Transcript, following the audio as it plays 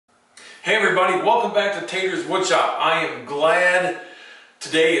Hey everybody, welcome back to Tater's Woodshop. I am glad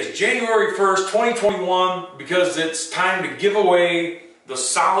today is January 1st, 2021 because it's time to give away the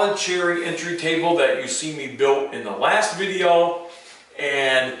solid cherry entry table that you see me built in the last video.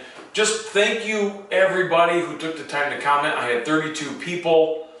 And just thank you everybody who took the time to comment. I had 32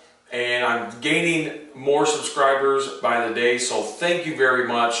 people and I'm gaining more subscribers by the day, so thank you very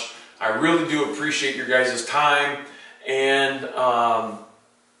much. I really do appreciate your guys' time and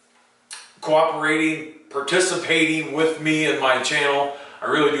cooperating, participating with me and my channel. I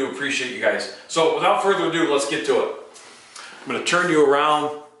really do appreciate you guys. So without further ado, let's get to it. I'm going to turn you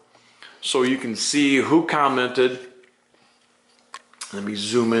around so you can see who commented. Let me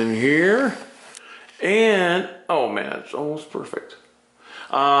zoom in here. And, oh man, it's almost perfect.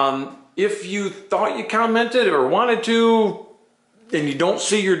 If you thought you commented or wanted to and you don't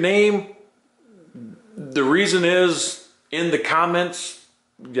see your name, the reason is in the comments,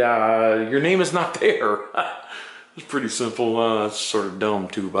 your name is not there. It's pretty simple. It's sort of dumb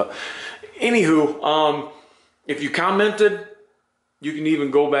too, but anywho, if you commented, you can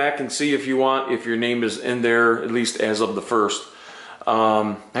even go back and see if you want, if your name is in there, at least as of the first.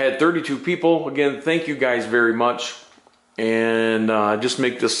 I had 32 people. Again, thank you guys very much. And just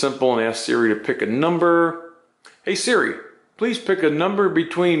make this simple and ask Siri to pick a number. Hey Siri, please pick a number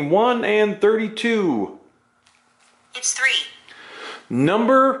between 1 and 32. It's 3.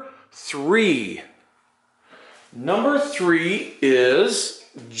 Number 3. Number 3 is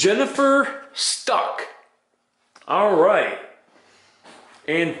Jennifer Stuck. All right.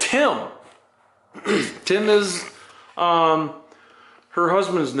 And Tim. Tim is her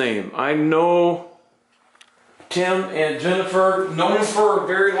husband's name. I know Tim and Jennifer, known for a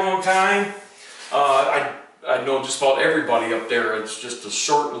very long time. I know just about everybody up there. It's just a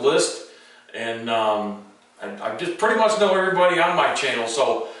short list. And I just pretty much know everybody on my channel.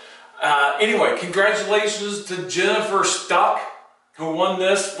 So anyway, congratulations to Jennifer Stuck, who won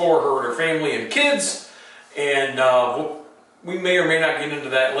this for her and her family and kids. And we may or may not get into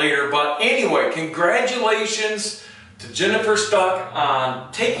that later. But anyway, congratulations to Jennifer Stuck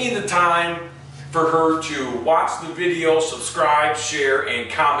on taking the time for her to watch the video, subscribe, share, and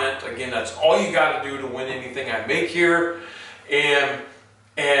comment. Again, that's all you got to do to win anything I make here. And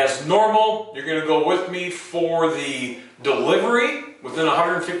as normal, you're going to go with me for the delivery. Within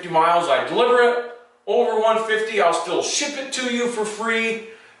 150 miles, I deliver it. Over 150, I'll still ship it to you for free.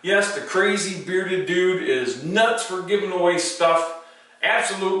 Yes, the crazy bearded dude is nuts for giving away stuff.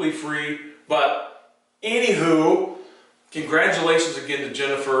 Absolutely free. But anywho, congratulations again to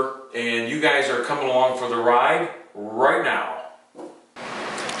Jennifer. And you guys are coming along for the ride right now.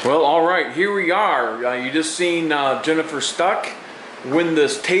 Well, all right, here we are. You just seen Jennifer Stuck win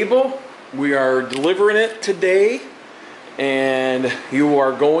this table. We are delivering it today, and you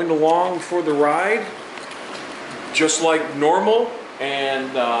are going along for the ride just like normal. And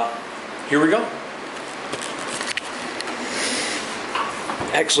here we go.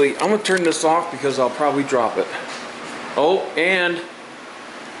 Actually, I'm gonna turn this off because I'll probably drop it. Oh, and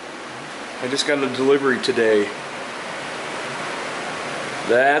I just got a delivery today.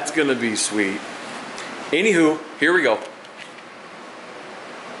 That's gonna be sweet. Anywho, here we go.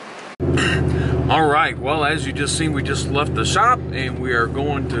 All right, well, as you just seen, we just left the shop and we are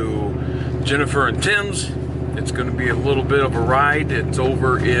going to Jennifer and Tim's. It's going to be a little bit of a ride. It's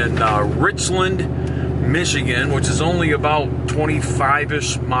over in Richland, Michigan, which is only about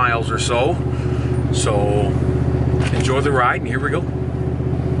 25-ish miles or so. So enjoy the ride, and here we go.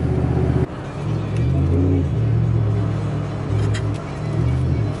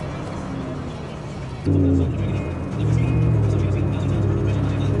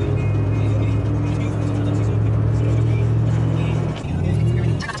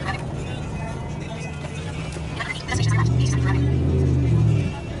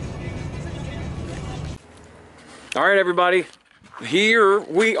 All right, everybody, here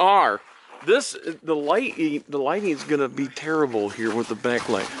we are. The lighting is gonna be terrible here with the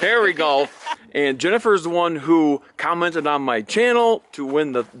backlight. There we go. And Jennifer's the one who commented on my channel to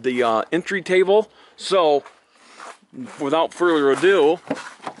win the entry table. So, without further ado,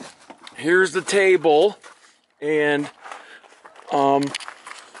 here's the table. And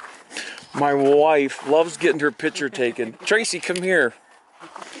my wife loves getting her picture taken. Tracy, come here.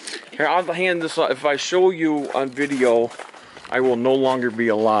 Here, I'll hand this off. If I show you on video, I will no longer be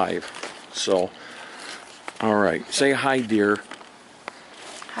alive. So, all right. Say hi, dear.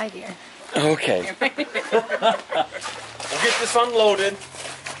 Hi, dear. Okay. We'll get this unloaded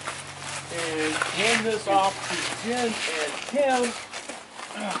and hand this off to Jen and Tim.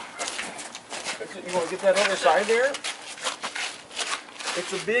 You want to get that other side there?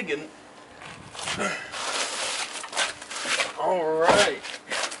 It's a big one. All right.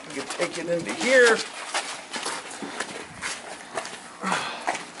 You can take it into here.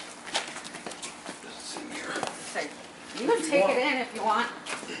 You can take it in if you want.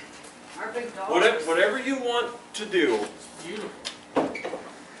 Our big dog. Whatever you want to do. Oh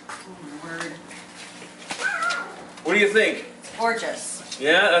my word. What do you think? It's gorgeous.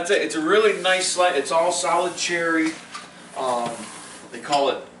 Yeah, that's it. It's a really nice slide. It's all solid cherry. They call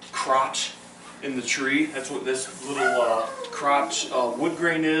it crotch in the tree. That's what this little crotch wood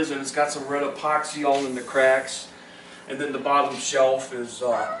grain is, and it's got some red epoxy all in the cracks. And then the bottom shelf is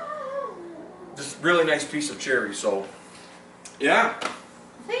this really nice piece of cherry. So, yeah.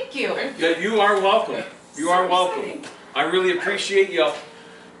 Thank you. Yeah, you are welcome. You are welcome. Exciting. I really appreciate you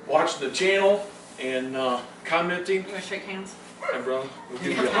watching the channel and commenting. You want to shake hands? Hi, brother. We'll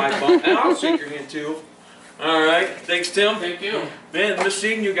give you a high bump. And I'll shake your hand too. All right. Thanks, Tim. Thank you. Man, miss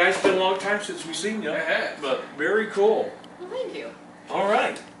seeing you guys. It's been a long time since we've seen you. I have. But very cool. Well, thank you. All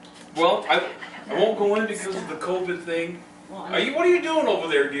right. Well, I won't go in because of the COVID thing. Well, What are you doing over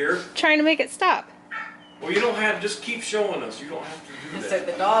there, dear? Trying to make it stop. Well, you don't have. Just keep showing us. You don't have to do so that.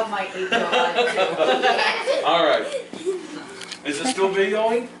 the dog might eat you alive too. All right. Is it still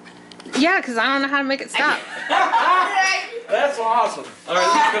videoing? Yeah, because I don't know how to make it stop. That's awesome. All right,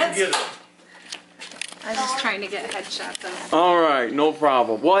 let's come get it. I was just trying to get headshots of it. All right, no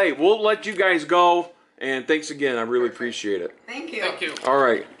problem. Well, hey, we'll let you guys go, and thanks again. I really appreciate it. Thank you. Thank you. All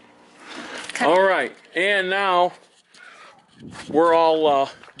right. All right, and now we're all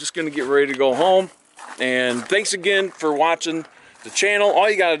just going to get ready to go home. And thanks again for watching the channel. All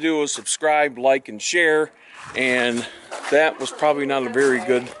you got to do is subscribe, like, and share. And that was probably not a very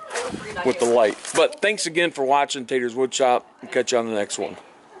good with the light. But thanks again for watching Tater's Woodshop. We'll catch you on the next one.